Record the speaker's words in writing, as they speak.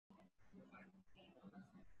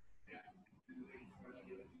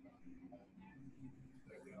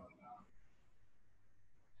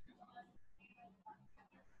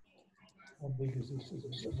How big is this? Is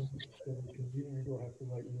it convenient, or do I have to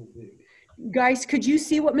write real big? Guys, could you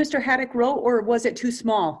see what Mr. Haddock wrote, or was it too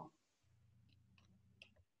small?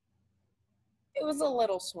 It was a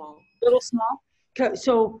little small. Little small? Okay,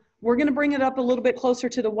 so we're going to bring it up a little bit closer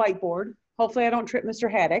to the whiteboard. Hopefully I don't trip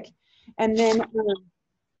Mr. Haddock. And then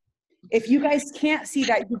if you guys can't see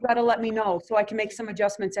that, you've got to let me know so I can make some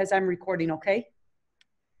adjustments as I'm recording, okay?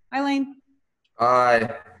 Eileen.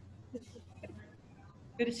 Hi.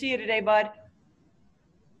 Good to see you today, bud.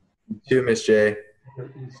 You too, Miss J.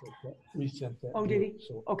 Resent that. Oh, did he?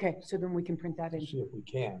 So Okay, so then we can print that in. see if we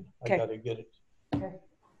can. Okay. I gotta get it. Okay.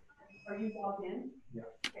 Are you logged in? Yeah.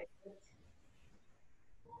 Okay.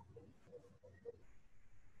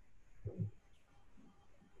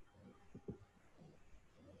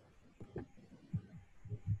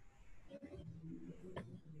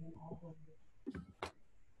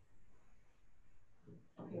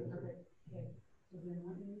 Okay, perfect. Okay, so then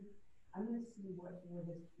I'm going to see where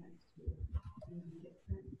this prints to.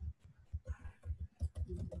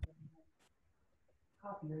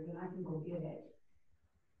 Copier, then I can go get it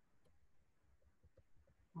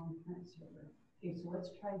on print server. Okay, so let's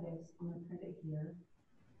try this. I'm going to print it here.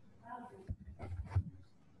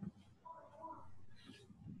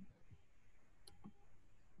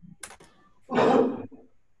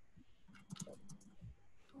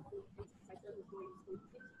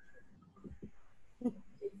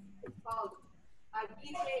 It's called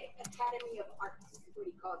DJ Academy of Arts, is what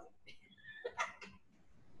he calls it.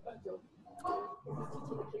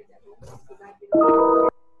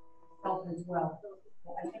 Help as well.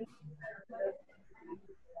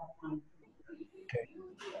 Okay.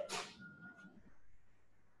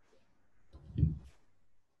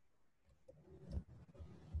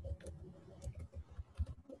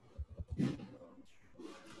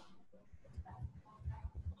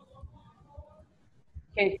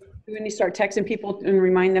 Okay, do we need to start texting people and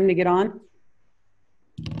remind them to get on?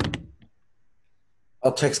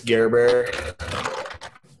 I'll text Gerber.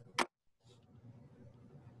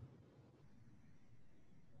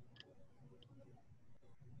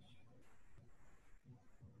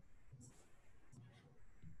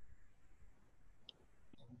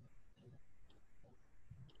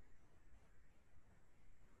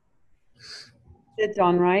 It's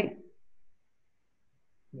on, right?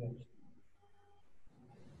 Yes.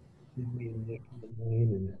 Did me and Nick and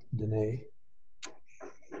Wayne and Danae.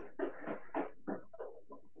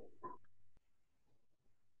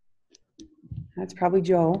 That's probably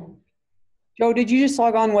Joe. Joe, did you just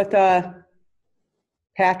log on with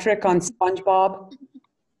Patrick on SpongeBob?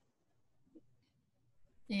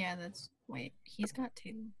 Yeah, wait, he's got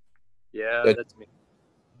two. Yeah, that's me.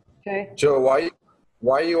 Okay. Joe, why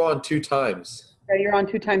are you on 2 times? Yeah, you're on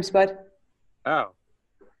 2 times, bud. Oh,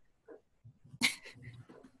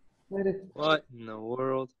 What in the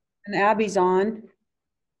world? And Abby's on.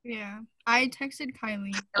 Yeah, I texted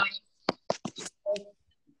Kylie.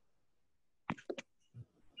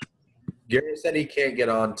 Gary said he can't get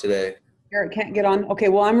on today. Garrett can't get on. Okay,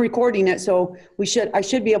 well, I'm recording it, so I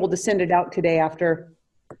should be able to send it out today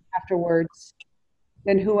afterwards.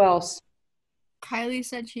 Then who else? Kylie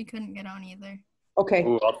said she couldn't get on either. Okay.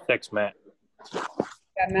 Ooh, I'll text Matt.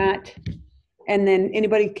 Yeah, Matt. And then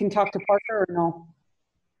anybody can talk to Parker or no?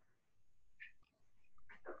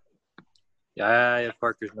 Yeah, I have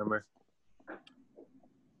Parker's number.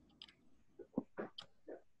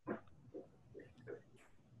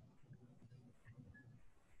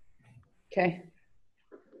 Okay.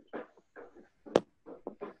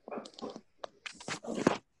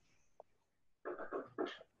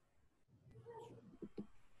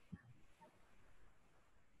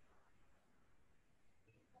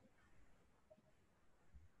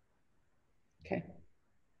 Okay.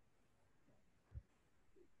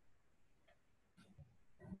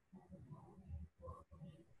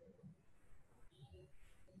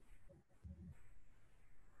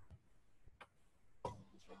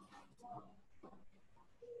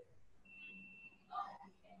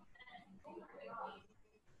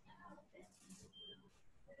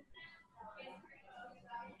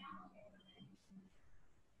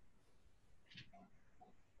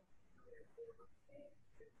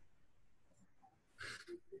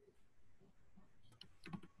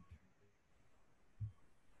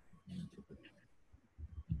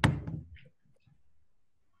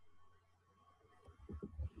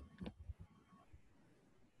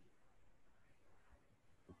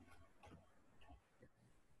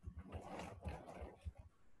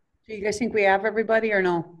 Do you guys think we have everybody or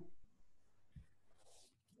no?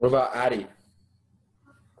 What about Addie?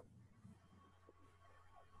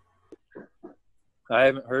 I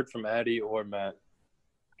haven't heard from Addie or Matt.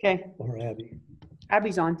 Okay, or Abby?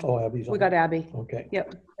 Abby's on. Oh, Abby's on. We got Abby. Okay.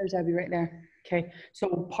 Yep, there's Abby right there. Okay,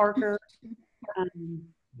 so Parker, um,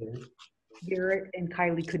 There. Garrett, and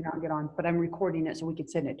Kylie could not get on, but I'm recording it so we could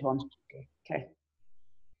send it to them. Okay.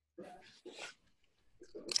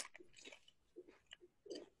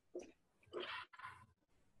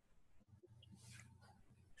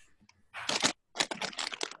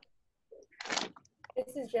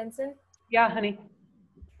 This is Jensen. Yeah, honey.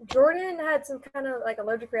 Jordan had some kind of like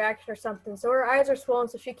allergic reaction or something, so her eyes are swollen,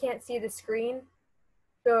 so she can't see the screen.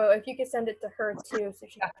 So if you could send it to her too, so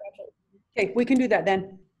she can watch it. Okay, we can do that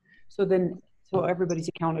then. So everybody's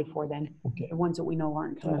accounted for then. Okay. The ones that we know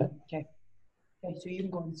aren't coming. Alright. Okay. Okay, so you can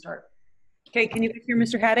go and start. Okay, can you guys hear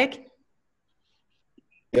Mr. Haddock?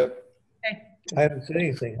 Yep. I haven't said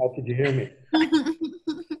anything. How could you hear me?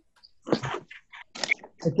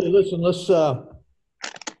 Okay, listen, let's,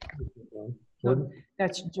 Jordan?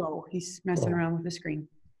 That's Joe. He's messing Oh. around with the screen.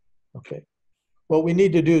 Okay. What we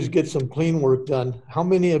need to do is get some clean work done. How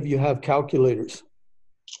many of you have calculators?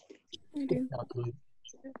 I do.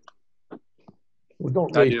 Well,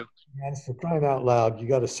 don't I raise do. your hands for crying out loud. You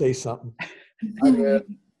got to say something. I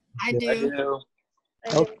I do. do.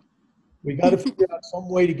 Okay. We got to figure out some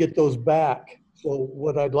way to get those back. So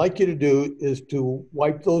what I'd like you to do is to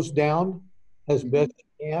wipe those down as best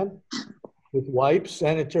you can with wipes,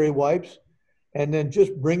 sanitary wipes, and then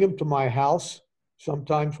just bring them to my house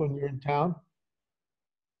sometimes when you're in town.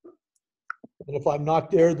 And if I'm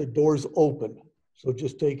not there, the door's open. So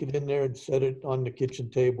just take it in there and set it on the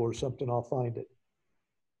kitchen table or something. I'll find it.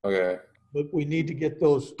 Okay. But we need to get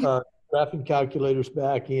those graphing calculators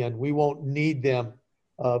back in. We won't need them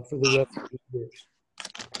for the rest of the year.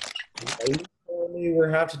 Are you telling me we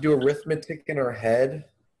have to do arithmetic in our head?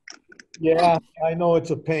 Yeah, I know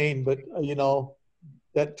it's a pain, but you know,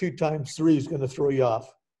 that 2 times 3 is going to throw you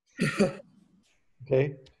off.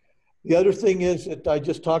 Okay. The other thing is that I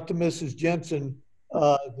just talked to Mrs. Jensen.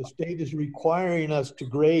 The state is requiring us to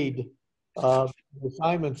grade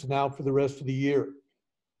assignments now for the rest of the year.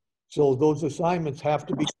 So those assignments have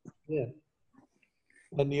to be in.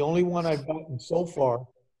 And the only one I've gotten so far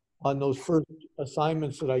on those first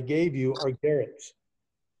assignments that I gave you are Garrett's.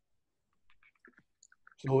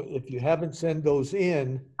 So if you haven't sent those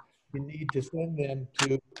in, you need to send them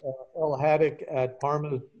to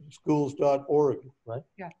lhaddock@parmaschools.org, right?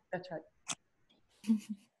 Yeah, that's right.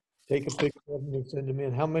 Take a picture of them and send them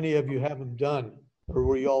in. How many of you have them done? Or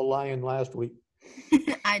were you all lying last week?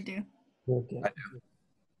 I do. Okay.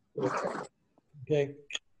 Okay.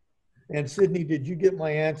 And Sydney, did you get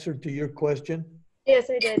my answer to your question? Yes,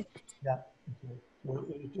 I did. Yeah. Okay. Well,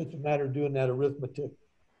 it's just a matter of doing that arithmetic.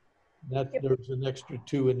 That Yep. there's an extra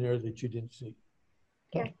 2 in there that you didn't see.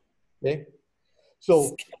 Okay. Okay.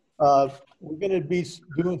 So we're going to be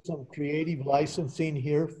doing some creative licensing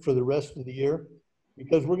here for the rest of the year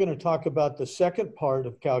because we're going to talk about the second part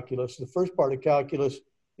of calculus. The first part of calculus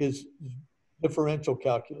is differential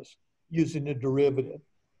calculus using the derivative.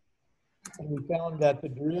 And we found that the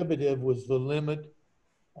derivative was the limit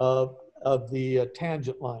of the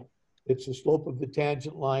tangent line. It's the slope of the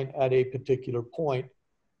tangent line at a particular point.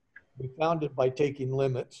 We found it by taking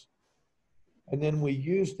limits. And then we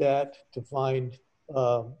used that to find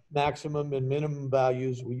maximum and minimum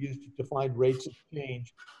values. We used it to find rates of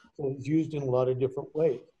change. So it's used in a lot of different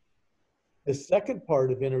ways. The second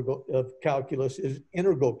part of calculus is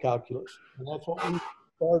integral calculus. And that's what we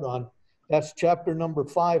start on. That's chapter number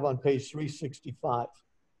 5 on page 365.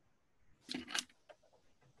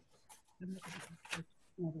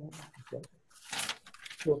 Okay.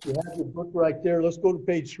 So if you have your book right there, let's go to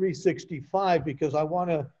page 365 because I'm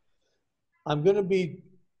going to be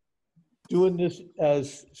doing this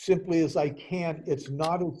as simply as I can. It's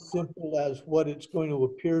not as simple as what it's going to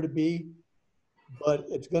appear to be, but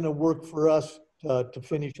it's going to work for us to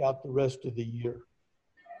finish out the rest of the year.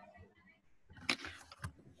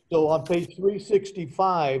 So on page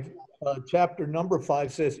 365, chapter number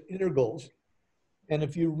 5 says integrals. And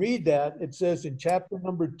if you read that, it says in chapter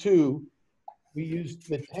number 2, we used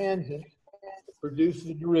the tangent to produce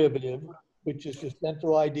the derivative, which is the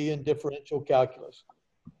central idea in differential calculus.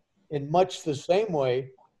 In much the same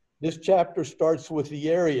way, this chapter starts with the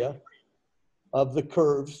area of the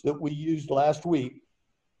curves that we used last week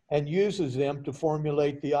and uses them to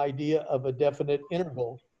formulate the idea of a definite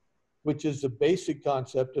integral, which is the basic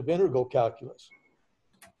concept of integral calculus.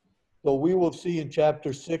 So we will see in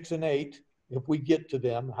chapter 6 and 8, if we get to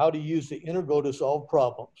them, how to use the integral to solve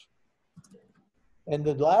problems. And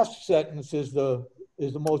the last sentence is the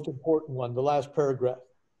most important one, the last paragraph.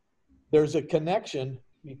 There's a connection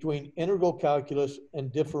between integral calculus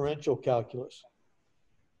and differential calculus.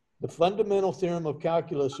 The fundamental theorem of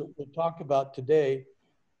calculus that we'll talk about today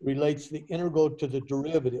relates the integral to the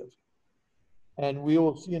derivative. And we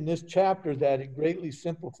will see in this chapter that it greatly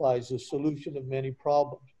simplifies the solution of many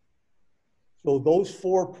problems. So those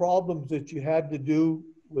 4 problems that you had to do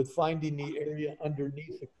with finding the area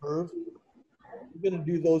underneath the curve, we're going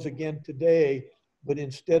to do those again today, but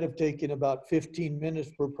instead of taking about 15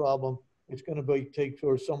 minutes per problem, it's going to take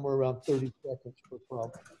somewhere around 30 seconds per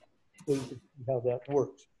problem. So you can see how that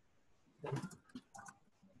works.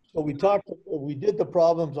 So we did the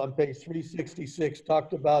problems on page 366,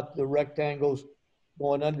 talked about the rectangles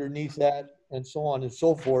going underneath that and so on and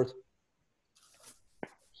so forth.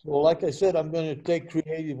 So like I said, I'm going to take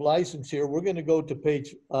creative license here. We're going to go to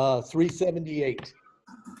page 378.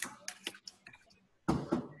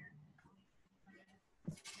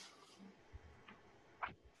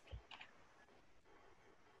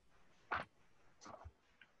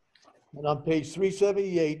 And on page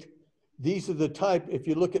 378, these are the type, if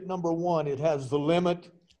you look at number 1, it has the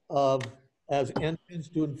limit of, as n tends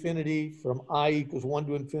to infinity from I equals 1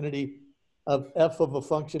 to infinity of f of a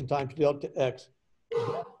function times delta x.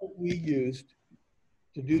 That's what we used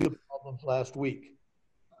to do the problems last week,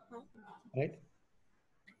 right?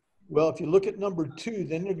 Well, if you look at number 2,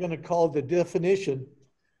 then you're going to call the definition.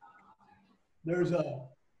 There's a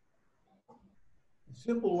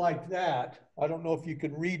symbol like that. I don't know if you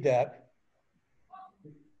can read that.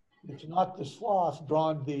 It's not the sloth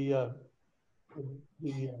drawing the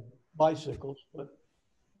bicycles, but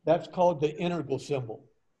that's called the integral symbol.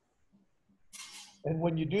 And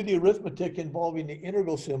when you do the arithmetic involving the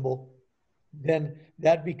integral symbol, then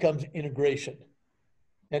that becomes integration.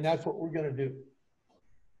 And that's what we're going to do.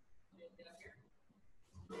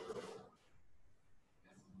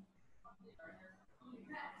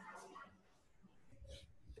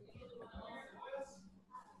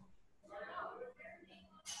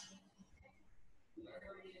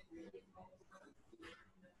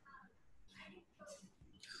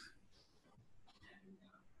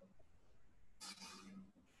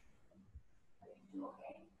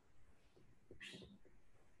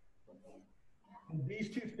 And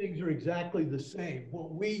these 2 things are exactly the same.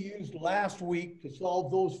 What we used last week to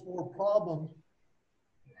solve those 4 problems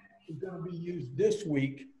is going to be used this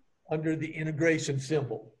week under the integration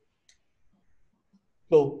symbol.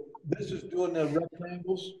 So this is doing the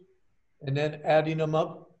rectangles and then adding them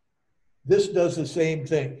up. This does the same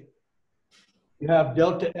thing. You have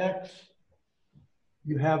delta x,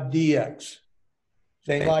 you have dx.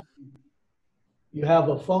 Same idea. You have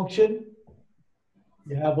a function,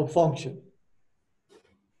 you have a function.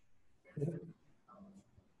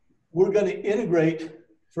 We're going to integrate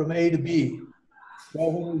from A to B.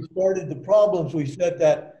 Well, when we started the problems, we said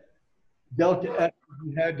that delta x,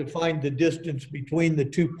 we had to find the distance between the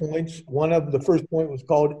 2 points. One of them, the first point was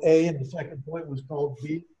called A and the second point was called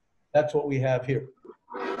B. That's what we have here.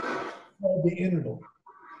 Called the integral.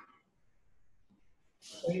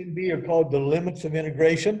 A and B are called the limits of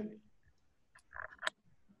integration.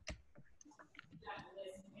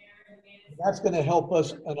 That's going to help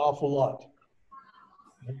us an awful lot.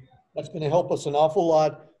 That's going to help us an awful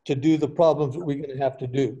lot to do the problems that we're going to have to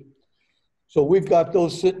do. So we've got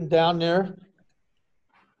those sitting down there.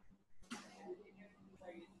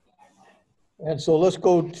 And so let's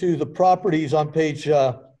go to the properties on page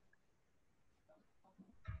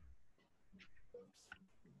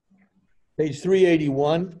page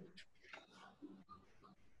 381.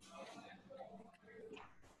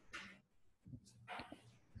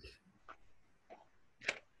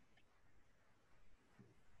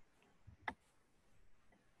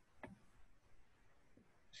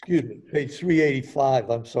 Excuse me, page 385,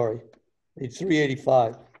 I'm sorry, page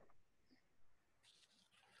 385.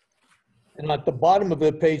 And at the bottom of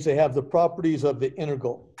the page, they have the properties of the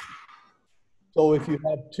integral. So if you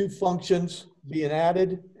have 2 functions being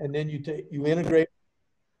added and then you integrate,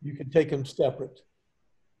 you can take them separate.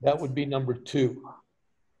 That would be number 2.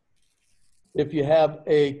 If you have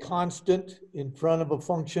a constant in front of a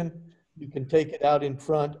function, you can take it out in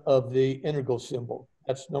front of the integral symbol.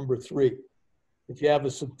 That's number 3. If you have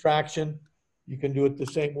a subtraction, you can do it the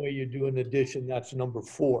same way you do an addition. That's number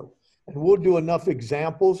 4. And we'll do enough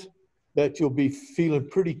examples that you'll be feeling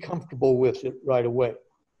pretty comfortable with it right away,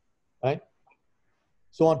 right?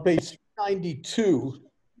 So on page 92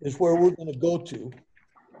 is where we're going to go to.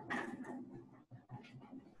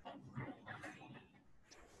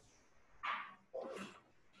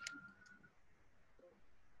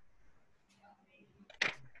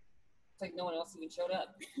 It's like no one else even showed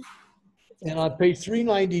up. And on page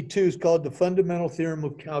 392 is called the fundamental theorem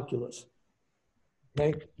of calculus.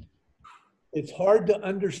 Okay? It's hard to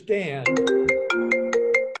understand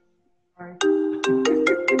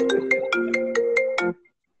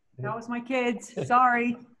That was my kids.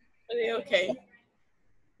 Sorry. Are they okay?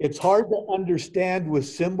 It's hard to understand with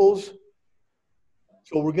symbols,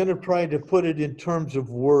 so we're going to try to put it in terms of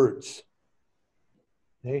words.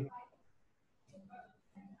 Okay?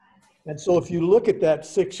 And so if you look at that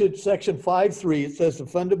section 5.3, it says the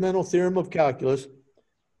fundamental theorem of calculus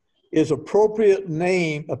is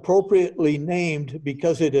appropriately named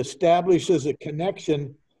because it establishes a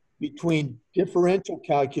connection between differential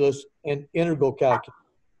calculus and integral calculus.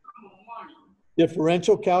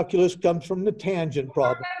 Differential calculus comes from the tangent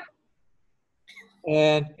problem,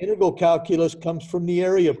 and integral calculus comes from the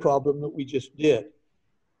area problem that we just did.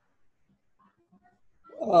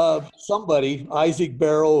 Somebody, Isaac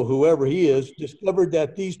Barrow, whoever he is, discovered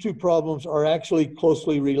that these two problems are actually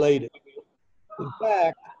closely related. In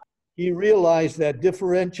fact, he realized that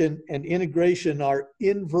differentiation and integration are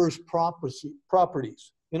inverse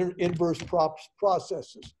properties, inverse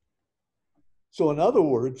processes. So in other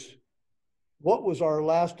words, what was our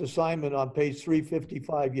last assignment on page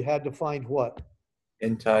 355? You had to find what?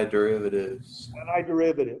 Antiderivatives.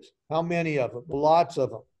 Antiderivatives. How many of them? Lots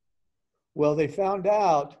of them. Well, they found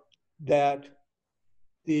out that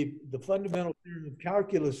the fundamental theorem of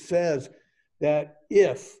calculus says that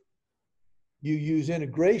if you use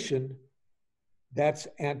integration, that's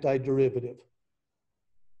antiderivative.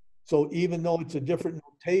 So even though it's a different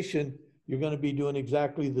notation, you're going to be doing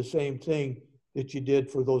exactly the same thing that you did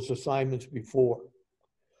for those assignments before.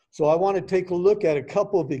 So I want to take a look at a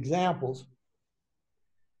couple of examples,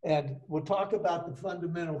 and we'll talk about the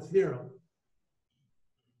fundamental theorem.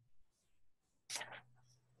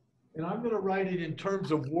 And I'm going to write it in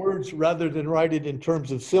terms of words rather than write it in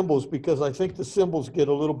terms of symbols, because I think the symbols get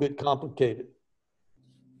a little bit complicated.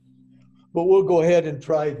 But we'll go ahead and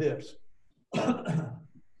try this.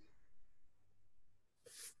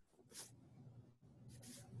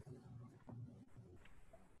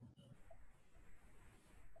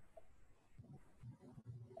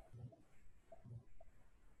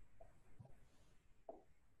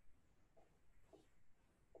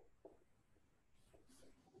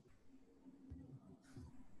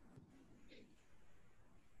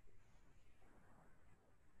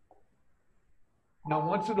 Now,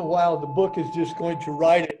 once in a while, the book is just going to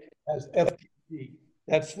write it as FTP.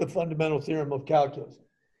 That's the fundamental theorem of calculus.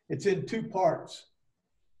 It's in two parts.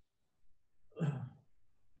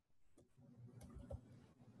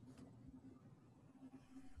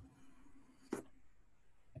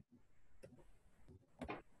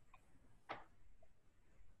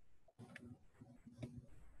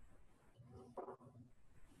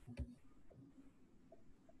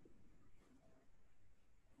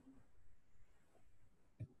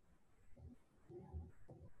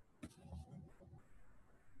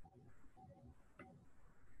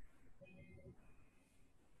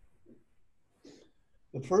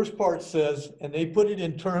 The first part says, and they put it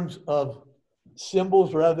in terms of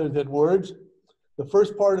symbols rather than words. The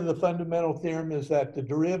first part of the fundamental theorem is that the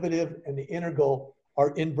derivative and the integral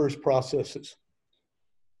are inverse processes.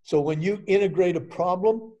 So when you integrate a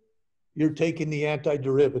problem, you're taking the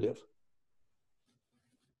antiderivative.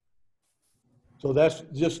 So that's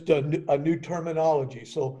just a new terminology.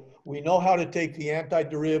 So we know how to take the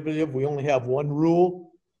antiderivative. We only have one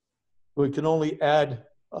rule. We can only add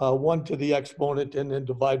 1 to the exponent and then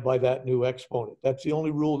divide by that new exponent. That's the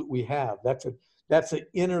only rule that we have. That's an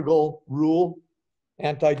integral rule,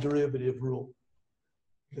 antiderivative rule.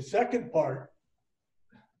 The second part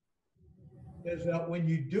is that when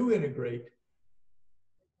you do integrate,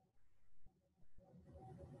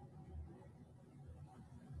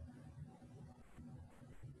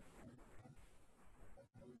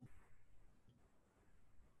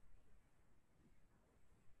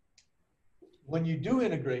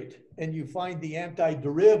 and you find the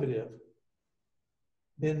antiderivative,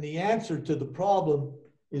 then the answer to the problem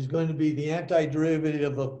is going to be the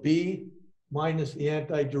antiderivative of B minus the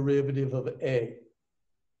antiderivative of A.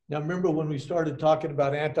 Now remember when we started talking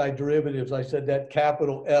about antiderivatives, I said that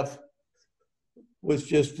capital F was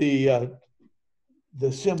just the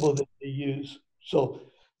symbol that they use. So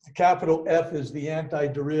the capital F is the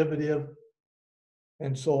antiderivative.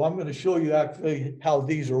 And so I'm going to show you actually how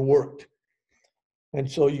these are worked. And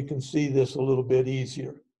so you can see this a little bit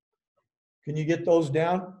easier. Can you get those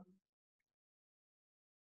down?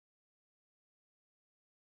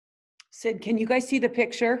 Sid, can you guys see the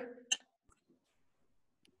picture?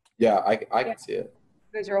 Yeah, I can see it.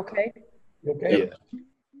 You guys are okay? You okay?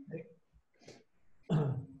 Yeah.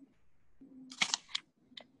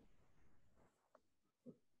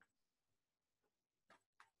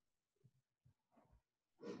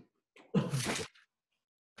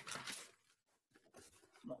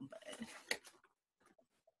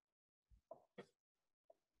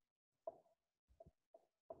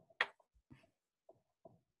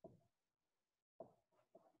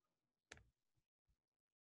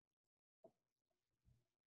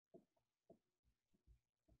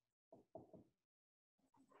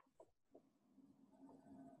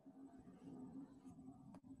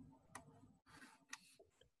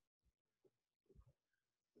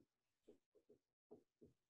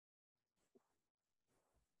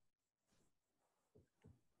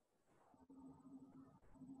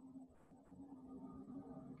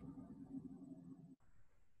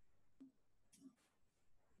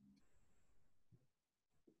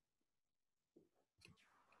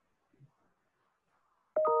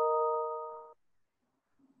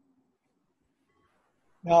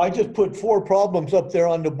 Now I just put 4 problems up there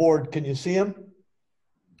on the board. Can you see them?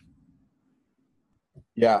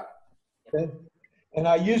 Yeah. Okay. And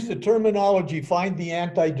I use the terminology, find the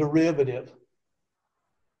antiderivative.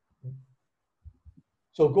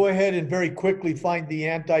 So go ahead and very quickly find the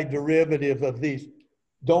antiderivative of these.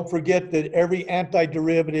 Don't forget that every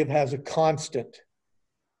antiderivative has a constant.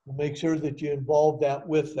 Make sure that you involve that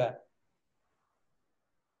with that.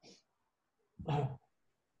 Are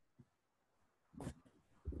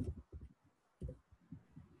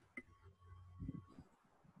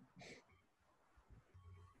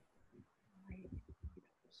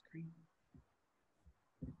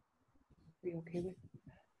you okay with?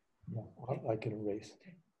 No, I can erase.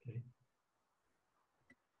 Okay.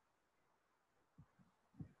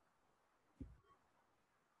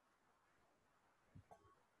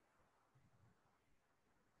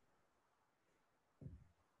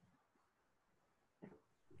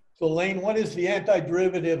 So Lane, what is the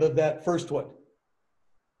antiderivative of that first one?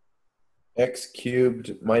 X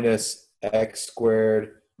cubed minus x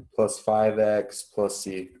squared plus 5x plus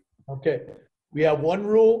c. Okay, we have one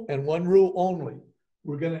rule and one rule only.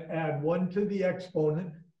 We're going to add 1 to the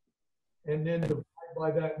exponent and then divide by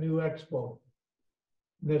that new exponent.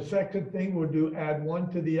 The second thing we'll do, add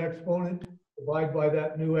 1 to the exponent, divide by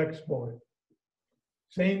that new exponent.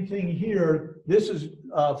 Same thing here. This is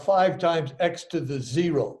 5 times x to the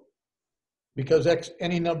 0 because x,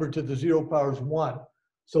 any number to the 0 power is 1.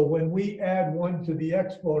 So when we add 1 to the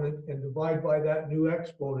exponent and divide by that new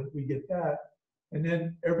exponent, we get that. And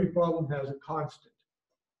then every problem has a constant.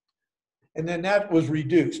 And then that was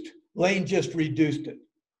reduced. Lane just reduced it.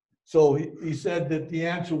 So he said that the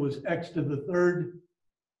answer was x to the 3rd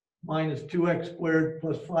minus 2x squared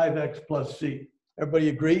plus 5x plus c. Everybody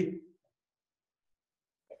agree?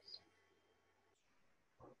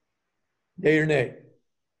 Yay or nay?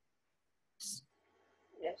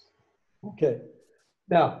 Yes. Okay.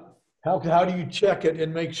 Now, how do you check it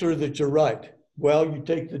and make sure that you're right? Well, you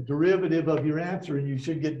take the derivative of your answer and you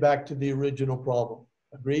should get back to the original problem.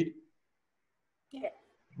 Agreed? Yeah.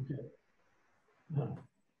 Okay.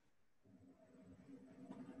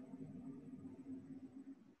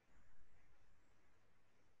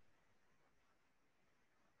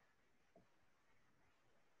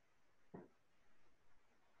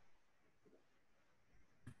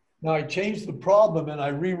 Now I changed the problem and I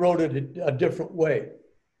rewrote it a different way.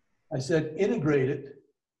 I said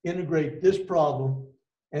integrate this problem,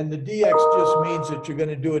 and the dx just means that you're going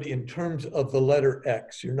to do it in terms of the letter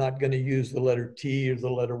x. You're not going to use the letter t or the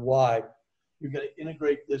letter y. You're going to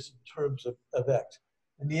integrate this in terms of x.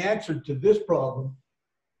 And the answer to this problem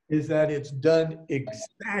is that it's done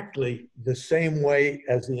exactly the same way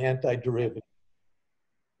as the antiderivative.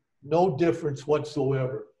 No difference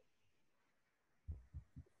whatsoever.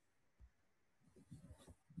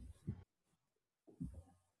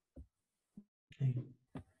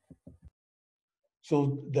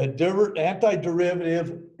 So the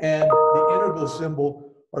antiderivative and the integral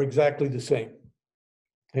symbol are exactly the same.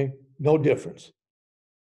 Okay, no difference.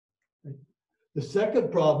 The second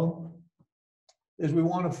problem is we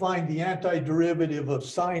want to find the antiderivative of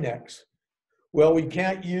sine x. Well, we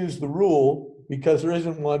can't use the rule because there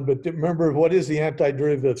isn't one, but remember, what is the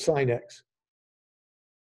antiderivative of sine x?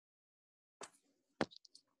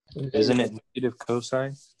 Isn't it negative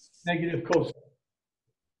cosine? Negative cosine.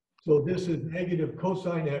 So this is negative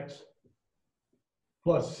cosine x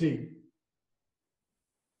plus c.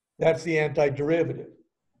 That's the antiderivative.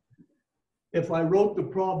 If I wrote the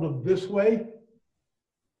problem this way,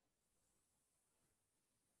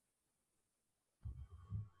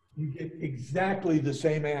 you get exactly the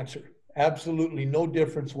same answer. Absolutely no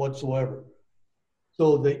difference whatsoever.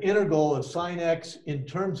 So the integral of sine x in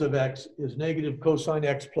terms of x is negative cosine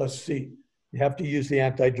x plus c. You have to use the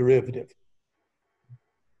antiderivative.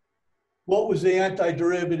 What was the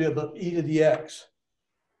antiderivative of e to the x?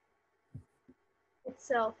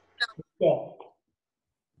 Itself. Well,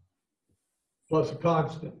 plus a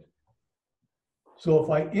constant. So if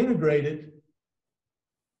I integrate it,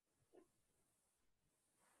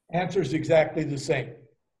 answer is exactly the same.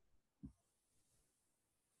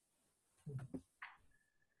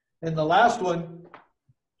 And the last one,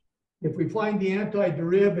 if we find the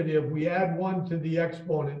antiderivative, we add 1 to the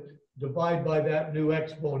exponent, divide by that new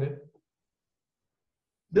exponent.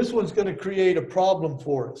 This one's going to create a problem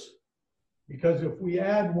for us, because if we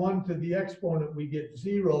add 1 to the exponent, we get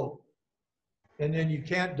 0, and then you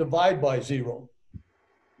can't divide by 0.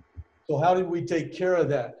 So how did we take care of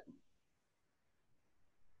that?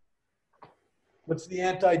 What's the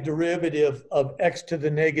antiderivative of x to the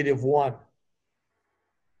negative 1?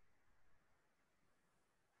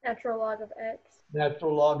 Natural log of x.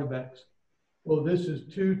 Natural log of x. Well, this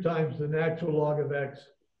is 2 times the natural log of x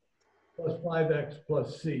plus 5x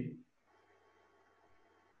plus c.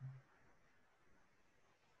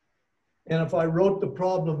 And if I wrote the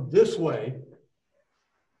problem this way,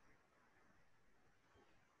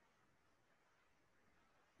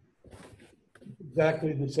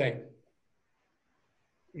 exactly the same.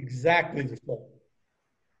 Exactly the same.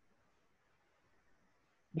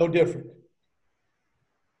 No different.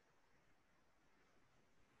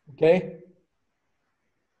 Okay?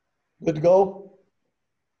 Good to go?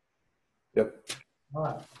 Yep. All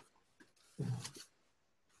right.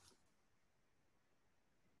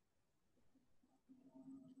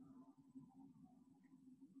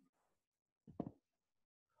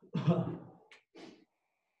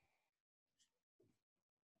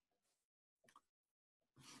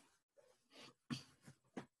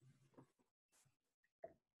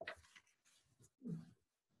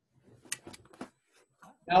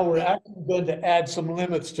 Now we're actually going to add some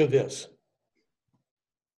limits to this.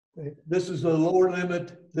 Okay, this is the lower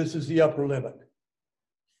limit, this is the upper limit.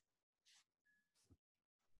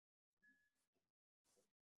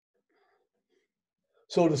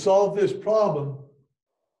 So to solve this problem,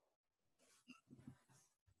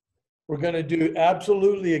 we're going to do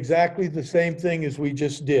absolutely exactly the same thing as we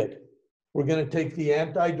just did. We're going to take the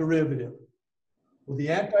antiderivative. Well, the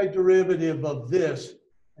antiderivative of this,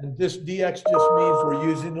 and this dx just means we're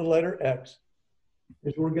using the letter x,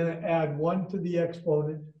 is we're going to add 1 to the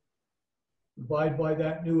exponent, divide by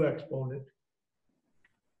that new exponent,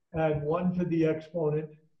 add 1 to the exponent,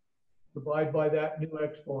 divide by that new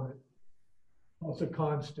exponent, plus a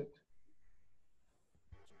constant.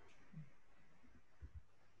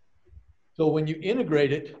 So when you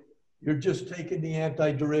integrate it, you're just taking the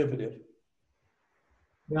antiderivative.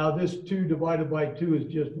 Now this 2 divided by 2 is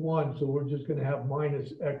just 1, so we're just going to have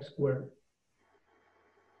minus x squared.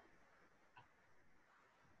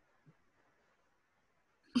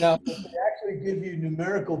 Now, if they actually give you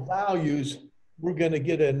numerical values, we're going to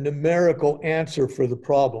get a numerical answer for the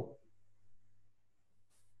problem.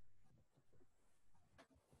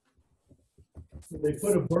 So they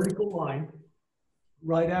put a vertical line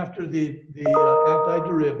right after the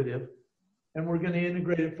antiderivative, and we're going to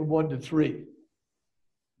integrate it from 1 to 3.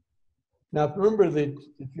 Now, remember that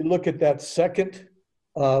if you look at that second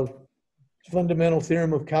fundamental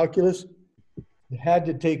theorem of calculus, you had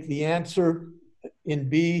to take the answer in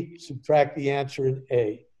B, subtract the answer in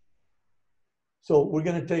A. So we're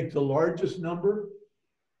going to take the largest number,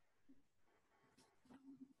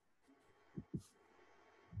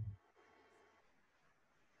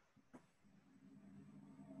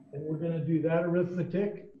 and we're going to do that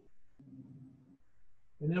arithmetic.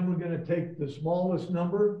 And then we're going to take the smallest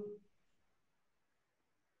number,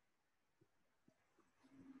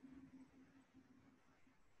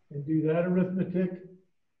 and do that arithmetic.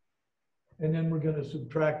 And then we're going to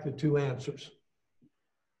subtract the 2 answers.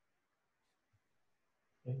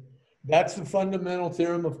 Okay. That's the fundamental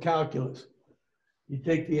theorem of calculus. You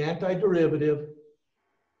take the antiderivative,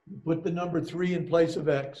 you put the number 3 in place of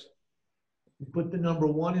x, you put the number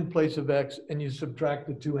 1 in place of x, and you subtract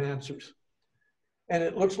the 2 answers. And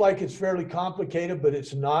it looks like it's fairly complicated, but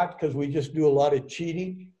it's not, because we just do a lot of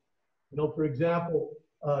cheating. You know, for example,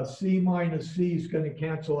 c minus c is going to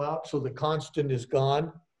cancel out, so the constant is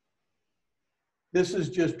gone. This is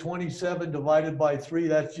just 27 divided by 3,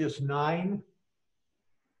 that's just 9.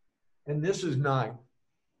 And this is 9.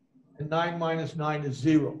 And 9 minus 9 is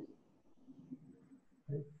 0.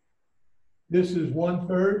 Okay. This is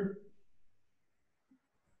 1/3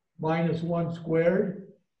 minus 1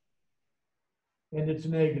 squared, and it's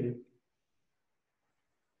negative.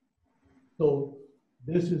 So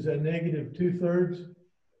this is a negative 2/3,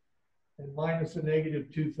 and minus a negative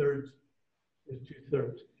 2/3 is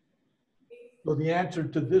 2/3. So the answer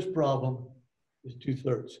to this problem is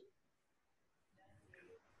 2/3.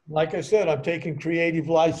 Like I said, I'm taking creative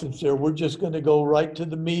license there. We're just going to go right to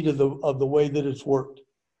the meat of the way that it's worked.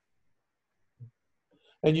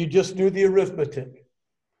 And you just do the arithmetic.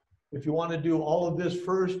 If you want to do all of this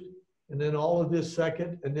first, and then all of this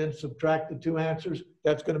second, and then subtract the 2 answers,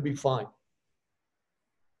 that's going to be fine.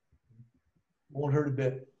 Won't hurt a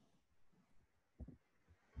bit.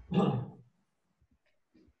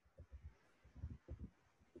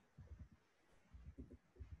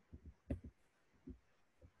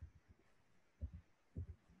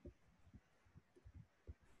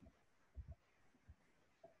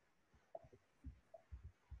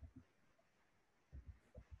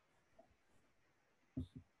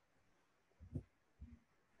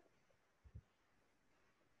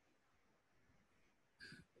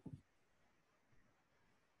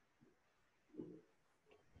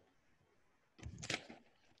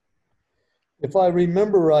 if I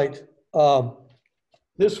remember right,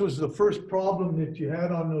 this was the first problem that you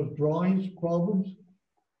had on those drawings problems,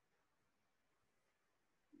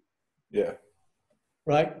 Yeah.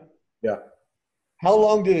 right? Yeah. How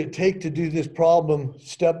long did it take to do this problem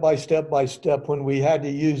step by step by step when we had to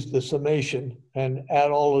use the summation and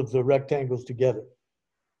add all of the rectangles together?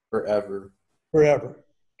 Forever. Forever.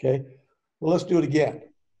 Okay. Well, let's do it again.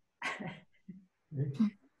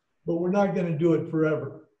 But we're not going to do it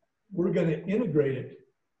forever. We're going to integrate it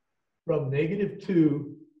from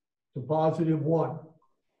 -2 to +1.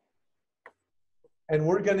 And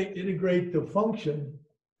we're going to integrate the function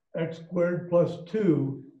x squared plus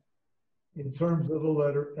 2 in terms of the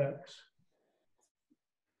letter x.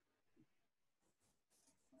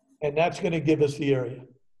 And that's going to give us the area.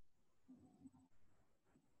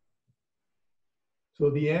 So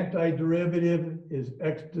the antiderivative is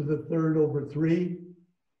x to the third over 3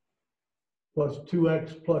 plus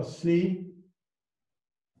 2x plus c.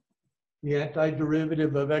 The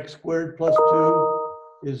antiderivative of x squared plus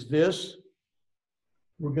 2 is this.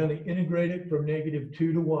 We're going to integrate it from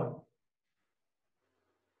 -2 to 1.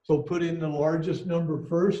 So put in the largest number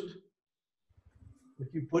first.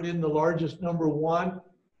 If you put in the largest number 1,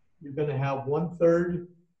 you're going to have 1/3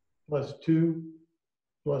 plus 2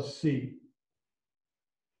 plus c.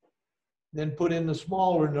 Then put in the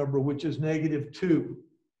smaller number, which is -2.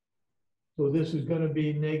 So this is going to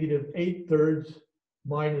be -8/3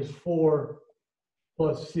 minus 4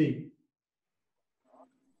 plus c.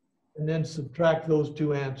 And then subtract those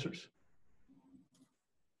two answers.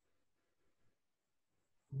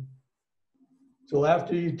 So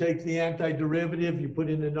after you take the antiderivative, you put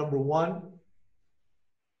in the number 1,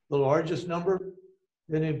 the largest number,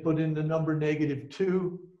 then you put in the number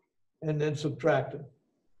 -2, and then subtract them.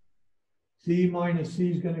 C minus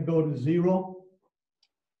C is going to go to 0.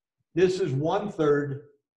 This is 1/3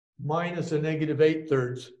 minus a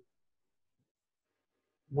 -8/3.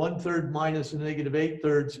 1/3 minus a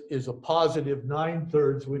 -8/3 is a positive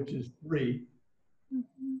 9/3, which is 3.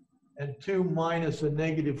 And 2 minus a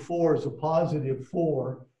 -4 is a positive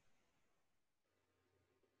 4.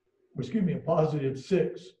 Or excuse me, a positive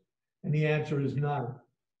 6. And the answer is 9.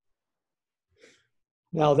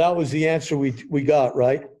 Now that was the answer we got,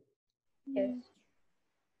 right? Yes.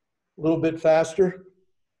 A little bit faster?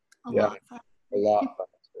 Yeah. A lot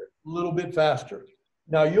faster. A little bit faster.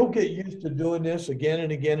 Now you'll get used to doing this again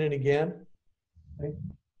and again and again. Okay?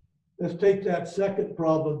 Let's take that second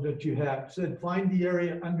problem that you had. It said find the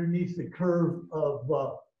area underneath the curve of,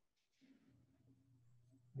 I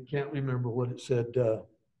can't remember what it said.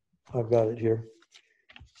 I've got it here.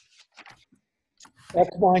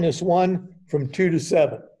 X minus 1 from 2 to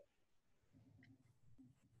 7.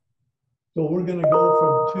 So we're going to go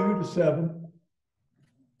from 2 to 7.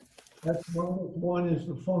 X minus 1 is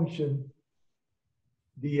the function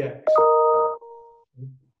dx.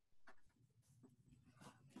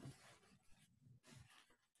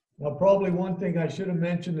 Now, probably one thing I should have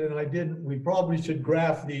mentioned and I didn't, we probably should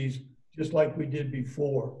graph these just like we did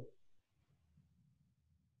before.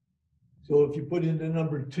 So if you put in the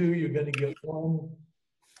number 2, you're going to get 1.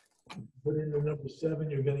 Put in the number 7,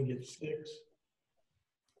 you're going to get 6.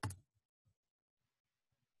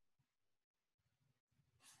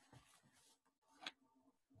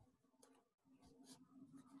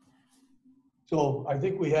 So I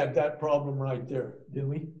think we had that problem right there, didn't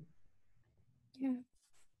we? Yeah.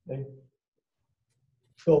 Okay.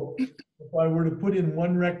 So if I were to put in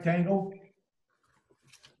one rectangle,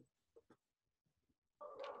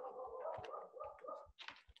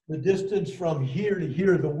 the distance from here to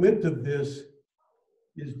here, the width of this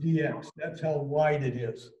is dx. That's how wide it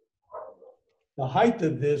is. The height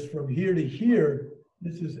of this from here to here,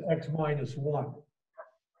 this is x minus 1.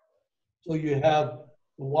 So you have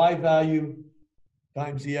the y value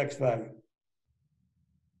times the x value.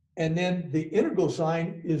 And then the integral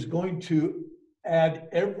sign is going to add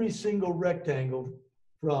every single rectangle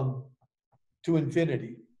to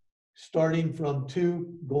infinity, starting from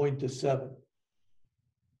 2 going to 7.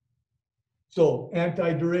 So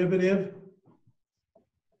antiderivative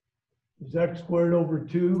is x squared over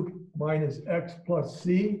 2 minus x plus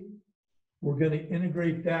c. We're going to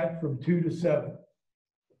integrate that from 2 to 7.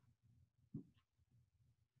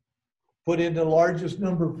 Put in the largest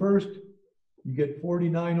number first. You get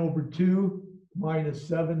 49 over 2 minus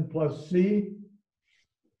 7 plus c.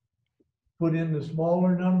 Put in the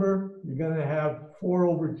smaller number. You're going to have 4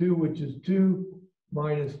 over 2, which is 2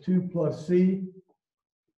 minus 2 plus c.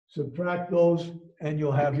 Subtract those, and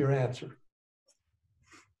you'll have your answer.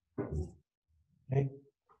 Okay.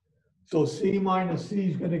 So c minus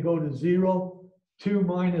c is going to go to 0. 2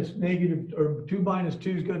 minus negative, or 2 minus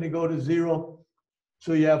 2 is going to go to 0.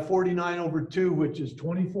 So you have 49 over 2, which is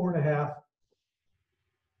 24 and a half,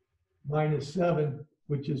 minus 7,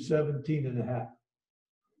 which is 17 and a half.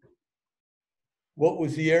 What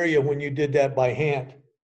was the area when you did that by hand?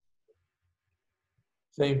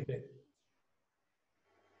 Same thing.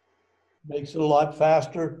 Makes it a lot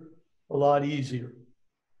faster, a lot easier.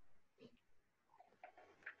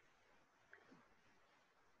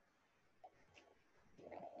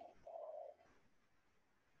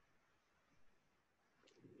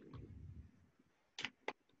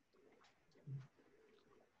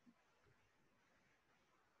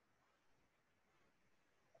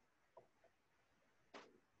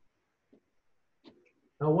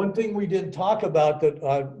 Now, one thing we didn't talk about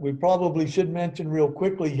that we probably should mention real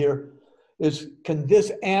quickly here is, can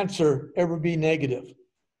this answer ever be negative?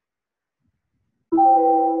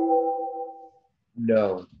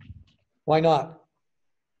 No. Why not?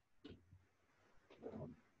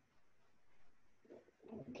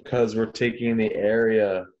 Because we're taking the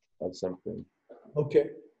area of something.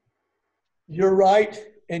 Okay. You're right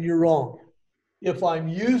and you're wrong. If I'm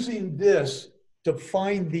using this to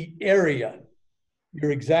find the area,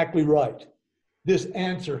 you're exactly right. This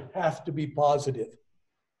answer has to be positive.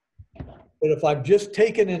 But if I'm just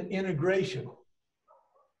taking an integration,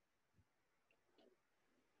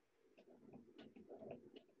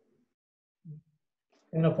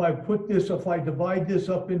 and if I divide this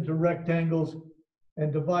up into rectangles,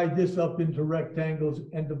 and divide this up into rectangles,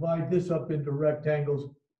 and divide this up into rectangles,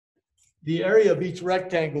 the area of each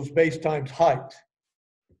rectangle is base times height.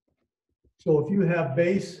 So if you have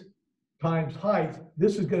base times height,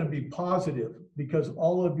 this is going to be positive because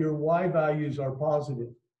all of your y values are positive.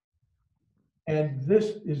 And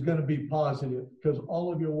this is going to be positive because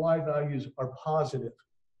all of your y values are positive.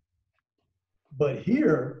 But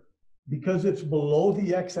here, because it's below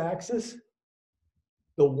the x-axis,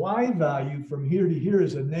 the y value from here to here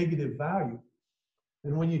is a negative value.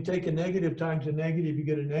 And when you take a negative times a negative, you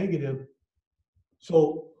get a negative.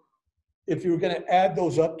 So if you were going to add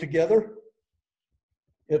those up together,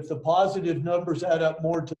 if the positive numbers add up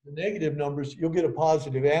more to the negative numbers, you'll get a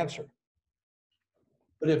positive answer.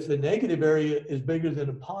 But if the negative area is bigger than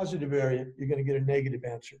a positive area, you're going to get a negative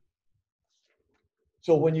answer.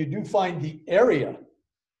 So when you do find the area,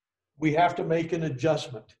 we have to make an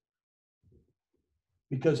adjustment.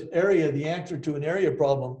 Because area, the answer to an area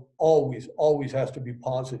problem, always has to be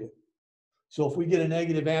positive. So if we get a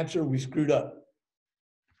negative answer, we screwed up.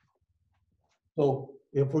 So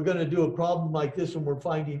if we're going to do a problem like this and we're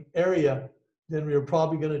finding area, then we're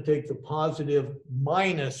probably going to take the positive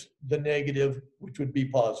minus the negative, which would be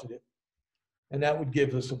positive. And that would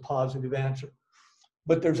give us a positive answer.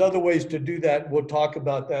 But there's other ways to do that. We'll talk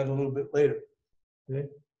about that a little bit later. Okay?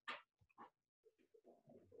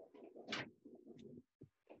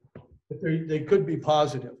 But they could be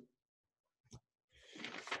positive.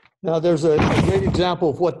 Now there's a great example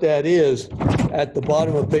of what that is at the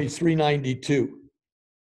bottom of page 392.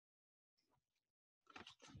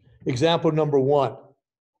 Example number 1.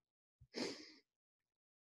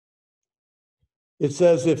 It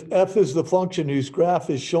says if f is the function whose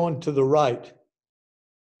graph is shown to the right,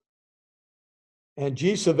 and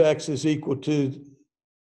g sub x is equal to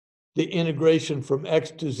the integration from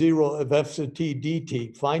x to 0 of f sub t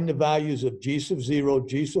dt, find the values of g sub 0,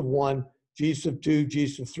 g sub 1, g sub 2, g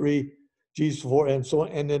sub 3, g sub 4, and so on,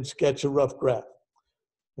 and then sketch a rough graph.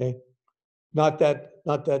 Okay? Not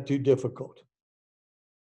that too difficult.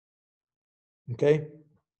 Okay?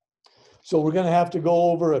 So we're going to have to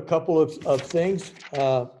go over a couple of things.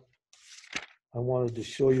 I wanted to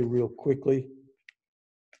show you real quickly.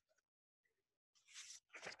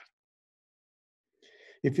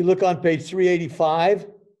 If you look on page 385,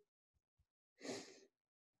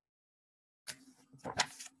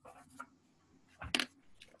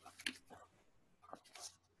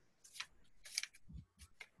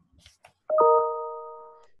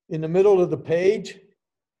 in the middle of the page,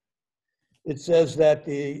 it says that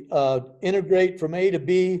the integrate from a to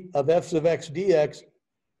b of f sub x dx,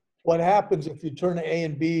 what happens if you turn a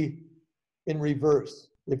and b in reverse?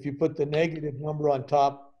 If you put the negative number on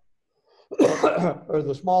top, or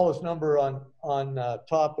the smallest number on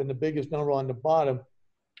top and the biggest number on the bottom,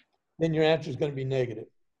 then your answer is going to be negative.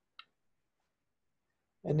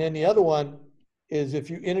 And then the other one is if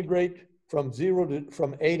you integrate from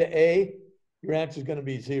a to a, your answer is going to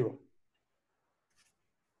be 0.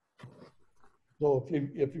 So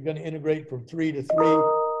if you're going to integrate from 3 to 3,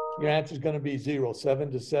 your answer is going to be 0.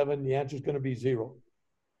 7 to 7, the answer is going to be 0.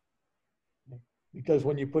 Because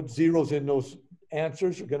when you put zeros in those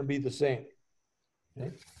answers, they're going to be the same.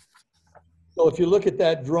 Okay? So if you look at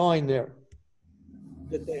that drawing there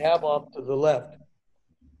that they have off to the left,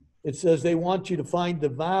 it says they want you to find the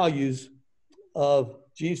values of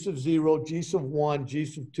G sub 0, G sub 1, G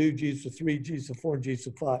sub 2, G sub 3, G sub 4, and G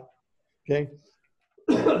sub 5. Okay?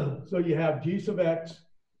 So you have G sub x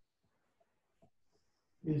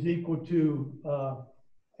is equal to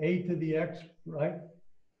a to the x, right?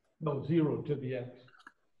 No, 0 to the x.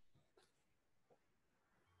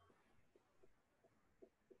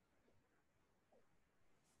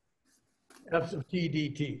 F sub t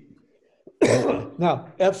dt.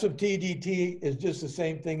 Now, f sub t dt is just the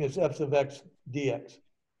same thing as f sub x dx.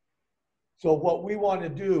 So what we want to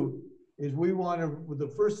do is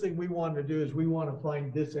the first thing we want to do is we want to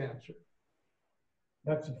find this answer.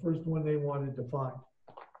 That's the first one they wanted to find.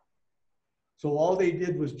 So all they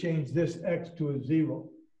did was change this x to a 0.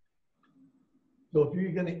 So if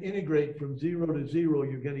you're going to integrate from 0 to 0,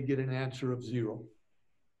 you're going to get an answer of 0.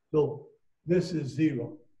 So this is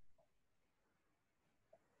 0.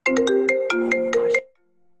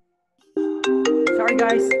 Sorry,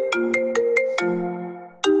 guys.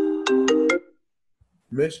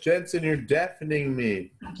 Miss Jensen, you're deafening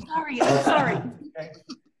me. Sorry, I'm sorry. Okay.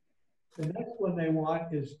 The next one they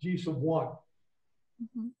want is G sub 1.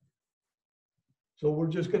 Mhm. So we're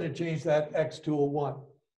just going to change that x to a 1.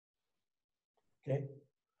 Okay.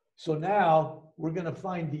 So now we're going to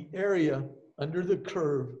find the area under the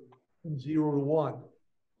curve from 0 to 1.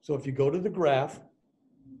 So if you go to the graph,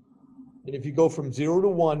 and if you go from 0 to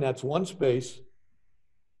 1, that's one space,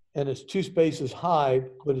 and it's 2 spaces high,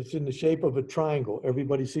 but it's in the shape of a triangle.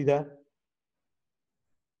 Everybody see that?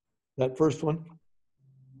 That first one?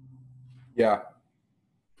 Yeah.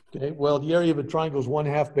 Okay, well, the area of a triangle is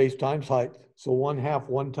 1/2 base times height. So 1/2,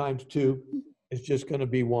 1 times 2 is just going to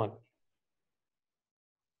be 1.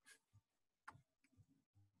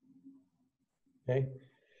 Okay,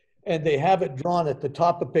 and they have it drawn at the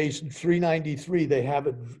top of page 393. They have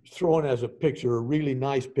it thrown as a picture, a really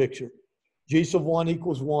nice picture. G sub 1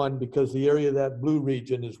 equals 1 because the area of that blue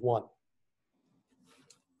region is 1.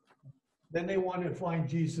 Then they want to find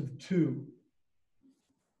G sub 2.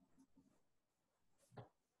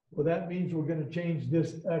 Well, that means we're going to change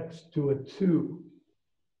this x to a 2.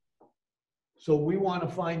 So we want to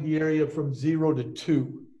find the area from 0 to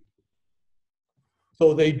 2.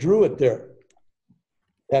 So they drew it there.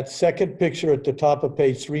 That second picture at the top of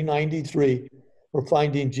page 393, we're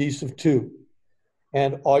finding G sub 2.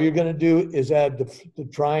 And all you're going to do is add the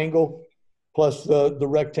triangle plus the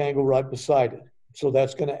rectangle right beside it. So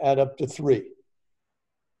that's going to add up to 3.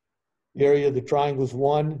 The area of the triangle is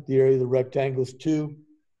 1. The area of the rectangle is 2.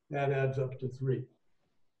 That adds up to 3.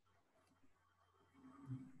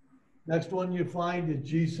 Next one you find is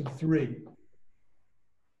G sub 3.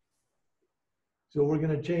 So we're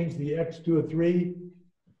going to change the x to a 3.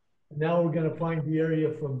 Now we're going to find the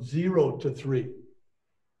area from 0 to 3.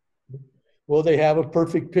 Well, they have a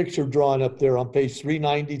perfect picture drawn up there on page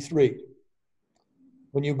 393.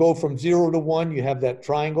 When you go from 0 to 1, you have that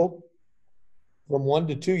triangle. From 1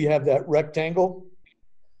 to 2, you have that rectangle.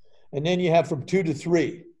 And then you have from 2 to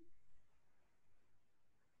 3.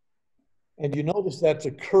 And you notice that's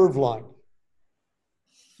a curved line.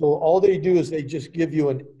 So all they do is they just give you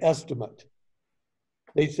an estimate.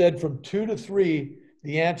 They said from 2 to 3,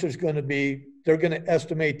 the answer is going to be, they're going to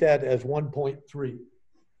estimate that as 1.3.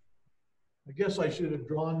 I guess I should have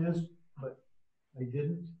drawn this, but I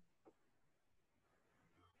didn't.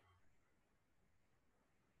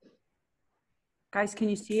 Guys, can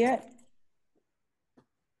you see it?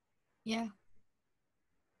 Yeah.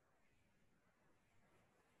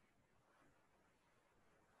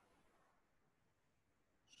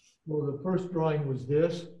 Well, the first drawing was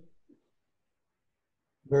this.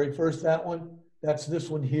 Very first, that one. That's this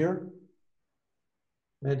one here.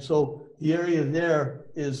 And so the area there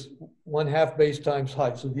is 1/2 base times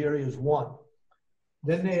height. So the area is 1.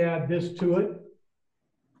 Then they add this to it.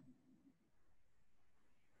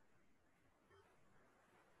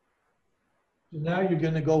 So now you're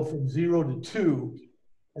going to go from 0 to 2.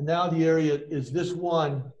 And now the area is this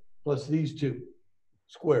 1 plus these 2